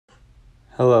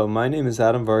Hello, my name is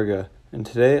Adam Varga, and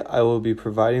today I will be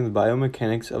providing the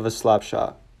biomechanics of a slap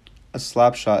shot. A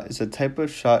slap shot is a type of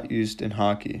shot used in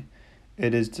hockey.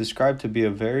 It is described to be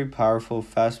a very powerful,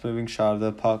 fast-moving shot of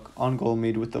the puck on goal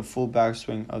made with the full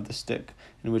backswing of the stick,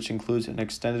 and which includes an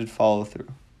extended follow-through.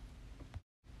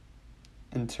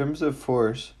 In terms of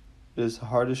force, it is the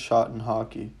hardest shot in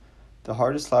hockey. The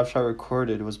hardest slap shot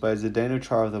recorded was by Zdeno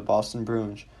Chara of the Boston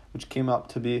Bruins, which came out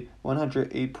to be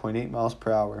 108.8 miles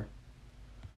per hour.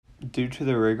 Due to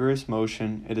the rigorous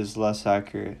motion, it is less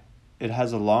accurate. It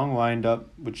has a long wind-up,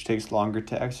 which takes longer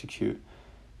to execute.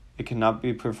 It cannot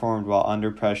be performed while under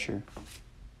pressure.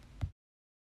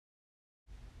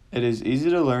 It is easy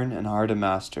to learn and hard to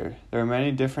master. There are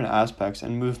many different aspects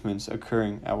and movements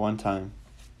occurring at one time.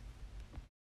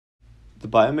 The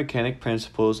biomechanic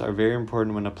principles are very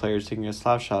important when a player is taking a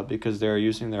slap shot because they are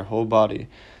using their whole body.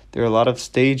 There are a lot of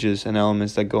stages and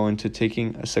elements that go into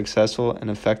taking a successful and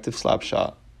effective slap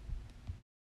shot.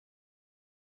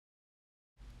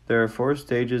 There are 4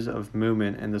 stages of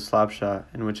movement in the slap shot,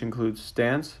 in which includes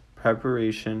stance,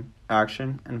 preparation,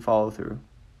 action, and follow-through.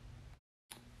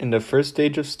 In the first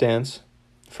stage of stance,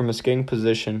 from a skating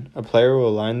position, a player will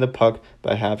align the puck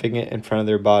by having it in front of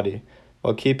their body,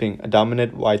 while keeping a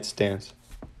dominant wide stance.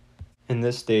 In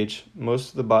this stage,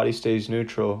 most of the body stays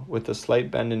neutral, with a slight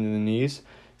bend in the knees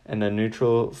and a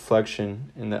neutral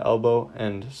flexion in the elbow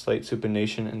and slight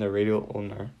supination in the radial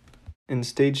ulnar. In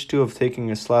stage 2 of taking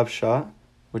a slap shot,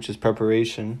 which is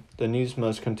preparation, the knees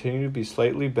must continue to be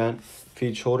slightly bent,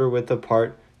 feet shoulder width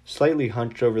apart, slightly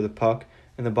hunched over the puck,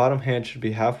 and the bottom hand should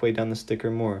be halfway down the stick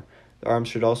or more. The arms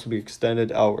should also be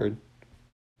extended outward.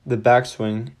 The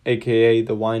backswing, aka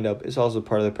the wind-up, is also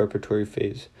part of the preparatory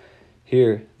phase.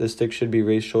 Here, the stick should be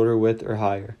raised shoulder width or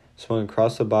higher, swung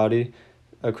across the body,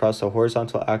 across a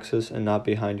horizontal axis and not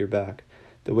behind your back.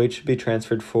 The weight should be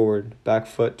transferred forward, back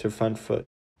foot to front foot.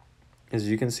 As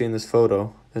you can see in this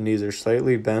photo, the knees are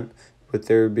slightly bent, with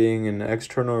there being an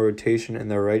external rotation in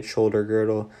the right shoulder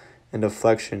girdle and a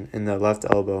flexion in the left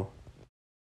elbow.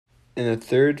 In the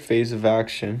third phase of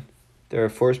action, there are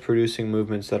force-producing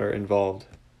movements that are involved.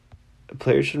 A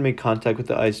player should make contact with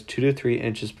the ice 2 to 3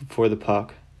 inches before the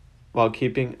puck, while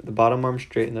keeping the bottom arm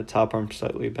straight and the top arm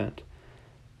slightly bent.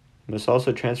 You must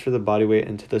also transfer the body weight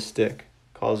into the stick,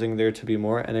 causing there to be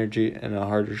more energy and a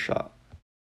harder shot.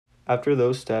 After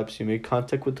those steps, you make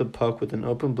contact with the puck with an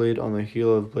open blade on the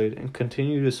heel of the blade and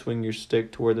continue to swing your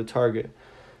stick toward the target.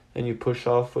 Then you push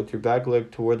off with your back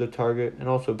leg toward the target and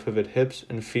also pivot hips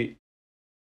and feet.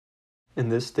 In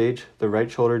this stage, the right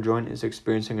shoulder joint is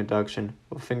experiencing adduction,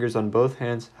 while fingers on both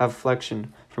hands have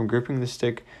flexion from gripping the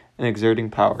stick and exerting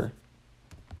power.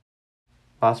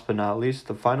 Last but not least,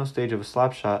 the final stage of a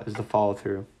slap shot is the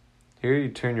follow-through. Here you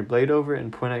turn your blade over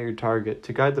and point at your target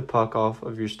to guide the puck off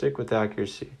of your stick with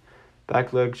accuracy.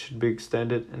 Back leg should be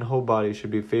extended and whole body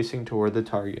should be facing toward the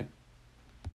target.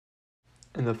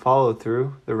 In the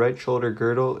follow-through, the right shoulder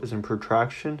girdle is in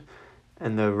protraction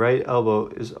and the right elbow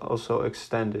is also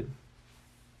extended.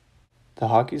 The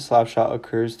hockey slap shot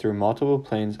occurs through multiple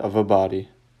planes of a body.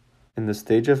 In the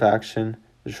stage of action,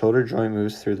 the shoulder joint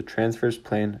moves through the transverse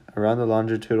plane around the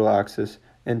longitudinal axis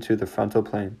into the frontal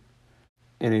plane.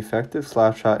 An effective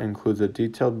slap shot includes a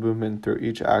detailed movement through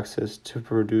each axis to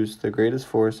produce the greatest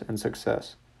force and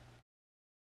success.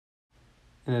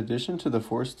 In addition to the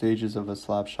 4 stages of a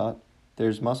slap shot, there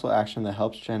is muscle action that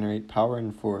helps generate power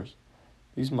and force.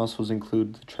 These muscles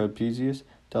include the trapezius,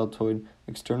 deltoid,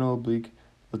 external oblique,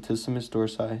 latissimus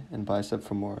dorsi, and bicep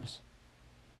femoris.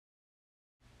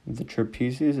 The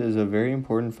trapezius is a very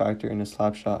important factor in a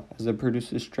slap shot as it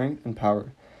produces strength and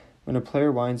power. When a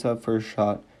player winds up for a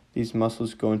shot, these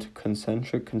muscles go into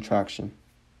concentric contraction.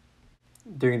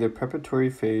 During the preparatory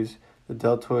phase, the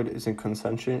deltoid is in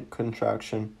concentric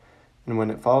contraction, and when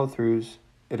it follow-throughs,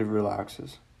 it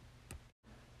relaxes.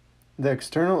 The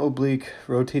external oblique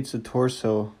rotates the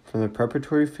torso from the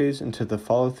preparatory phase into the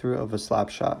follow-through of a slap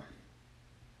shot.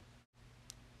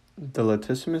 The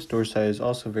latissimus dorsi is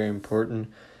also very important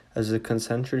as it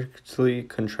concentrically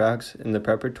contracts in the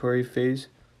preparatory phase,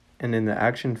 and in the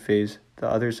action phase, the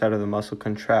other side of the muscle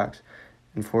contracts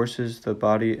and forces the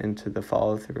body into the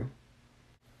follow-through.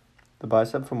 The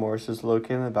bicep femoris is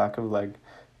located in the back of the leg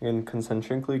and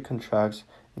concentrically contracts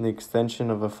in the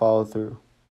extension of a follow-through.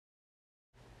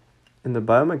 In the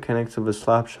biomechanics of a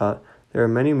slap shot, there are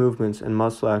many movements and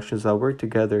muscle actions that work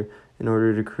together in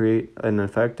order to create an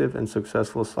effective and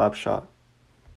successful slap shot.